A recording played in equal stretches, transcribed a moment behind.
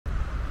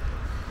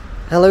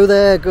Hello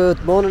there,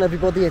 good morning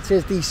everybody. It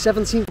is the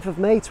 17th of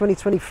May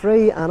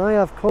 2023 and I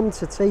have come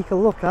to take a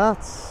look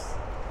at,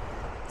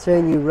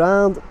 turn you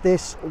round,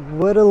 this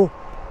Wirral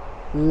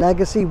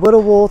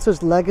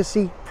Waters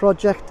Legacy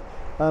Project,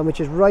 which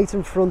is right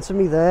in front of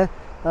me there,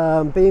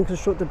 being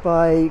constructed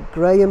by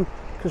Graham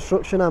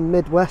Construction and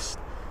Midwest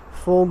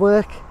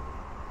Formwork.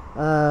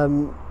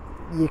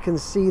 You can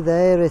see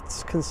there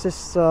it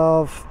consists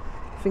of,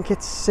 I think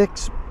it's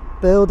 6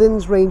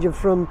 buildings ranging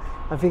from,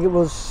 I think it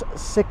was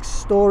 6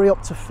 storey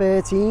up to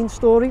 13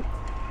 storey,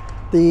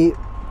 the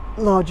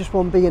largest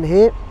one being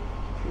here,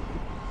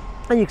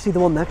 and you can see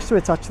the one next to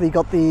it's actually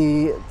got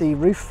the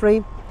roof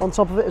frame on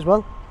top of it as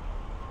well.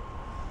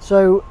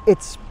 So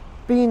it's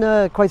been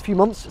quite a few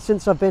months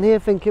since I've been here. I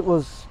think it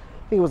was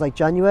like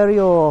January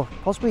or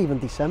possibly even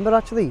December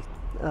actually,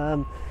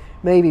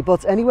 maybe.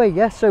 But anyway,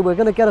 yeah, so we're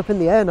going to get up in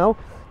the air now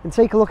and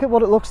take a look at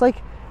what it looks like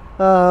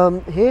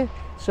here.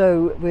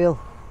 So we'll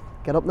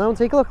get up now and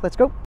take a look. Let's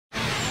go.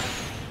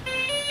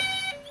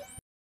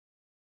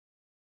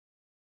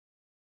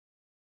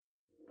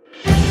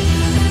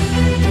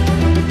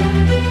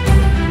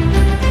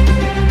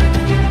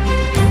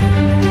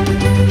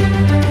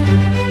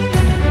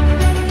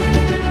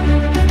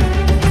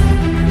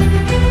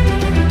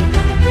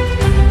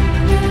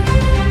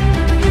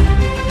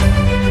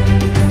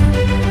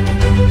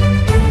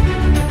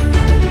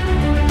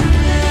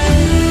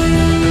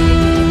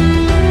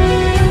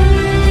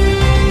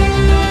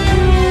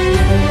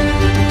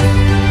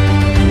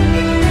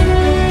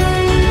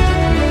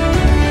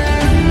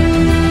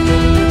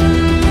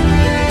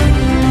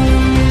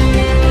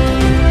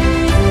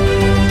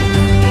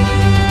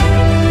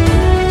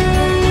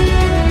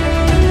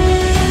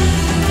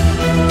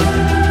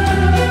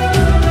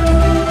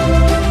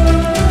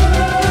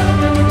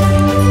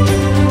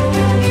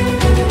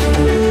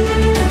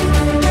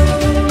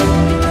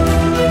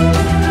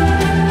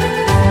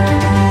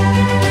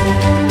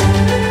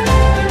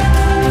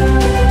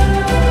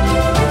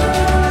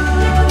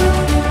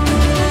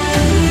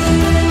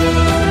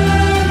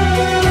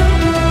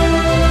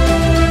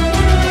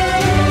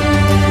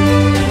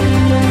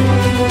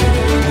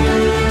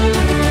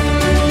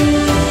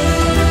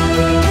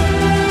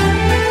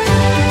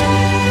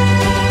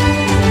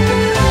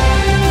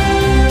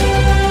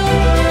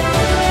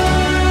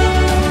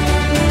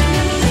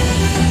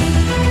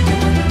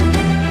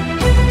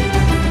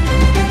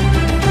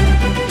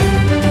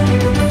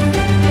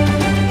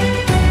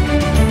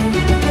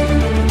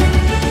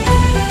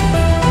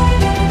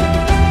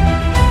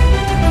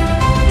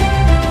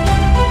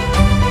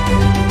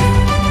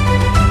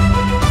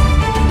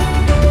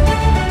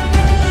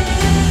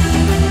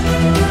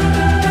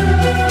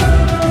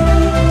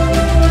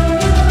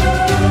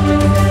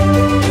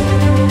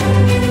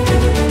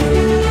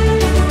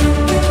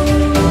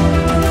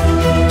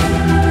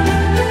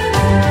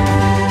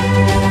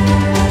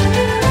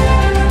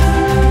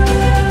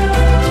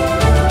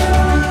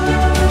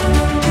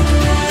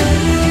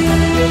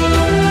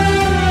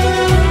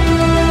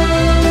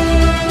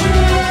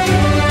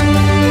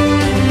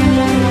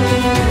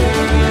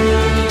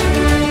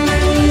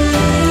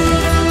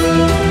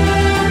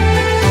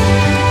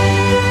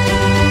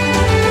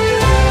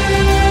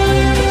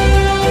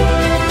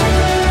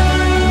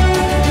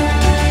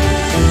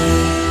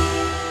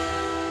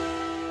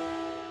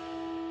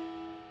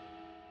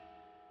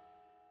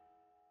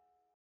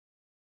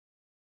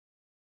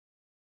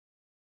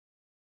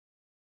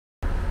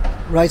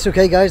 Right,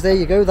 okay guys, there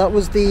you go. That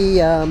was the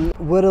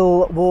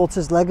Wirral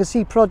Waters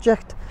Legacy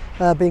Project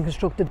being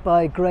constructed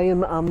by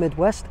Graham and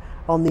Midwest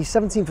on the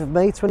 17th of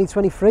May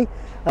 2023.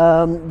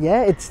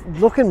 Yeah, it's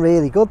looking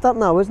really good that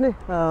now, isn't it?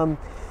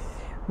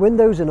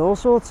 Windows and all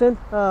sorts in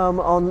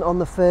on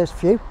the first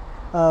few.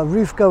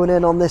 Roof going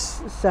in on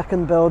this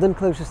second building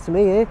closest to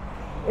me here.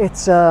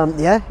 It's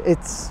yeah,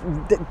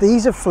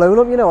 these have flown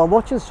up. You know, I'm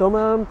watching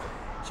some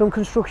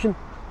construction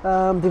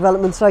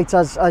development sites,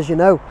 as you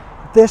know.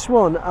 This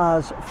one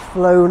has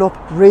flown up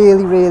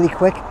really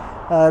quick,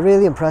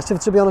 really impressive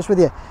to be honest with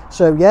you.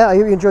 So yeah, I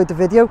hope you enjoyed the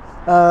video.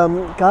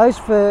 Guys,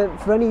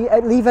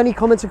 leave any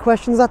comments and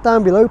questions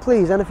down below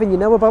please. Anything you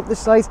know about this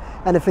site,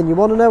 anything you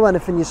want to know,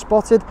 anything you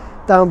spotted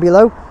down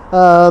below.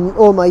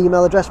 All my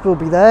email address will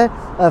be there.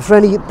 For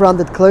any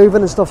branded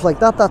clothing and stuff like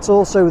that, that's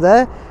also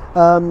there.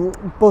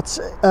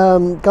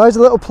 Guys, a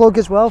little plug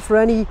as well for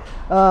any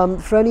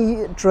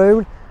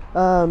drone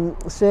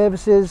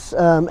services,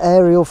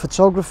 aerial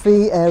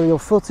photography, aerial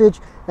footage,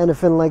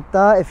 anything like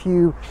that. If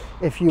you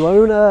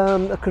own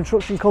a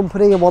construction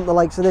company and want the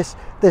likes of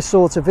this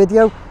sort of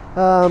video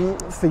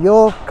for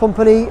your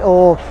company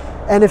or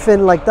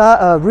anything like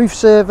that, roof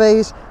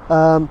surveys,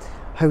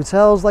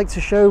 hotels like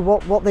to show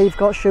what they've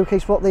got,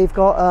 showcase what they've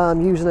got,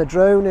 using a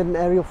drone and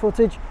aerial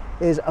footage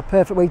is a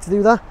perfect way to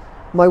do that.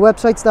 My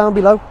website's down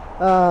below.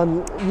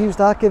 Use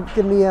that,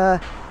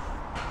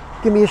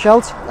 give me a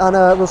shout and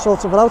we'll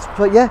sort something out.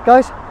 But yeah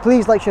guys,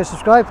 please like, share,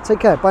 subscribe. Take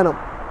care, bye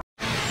now.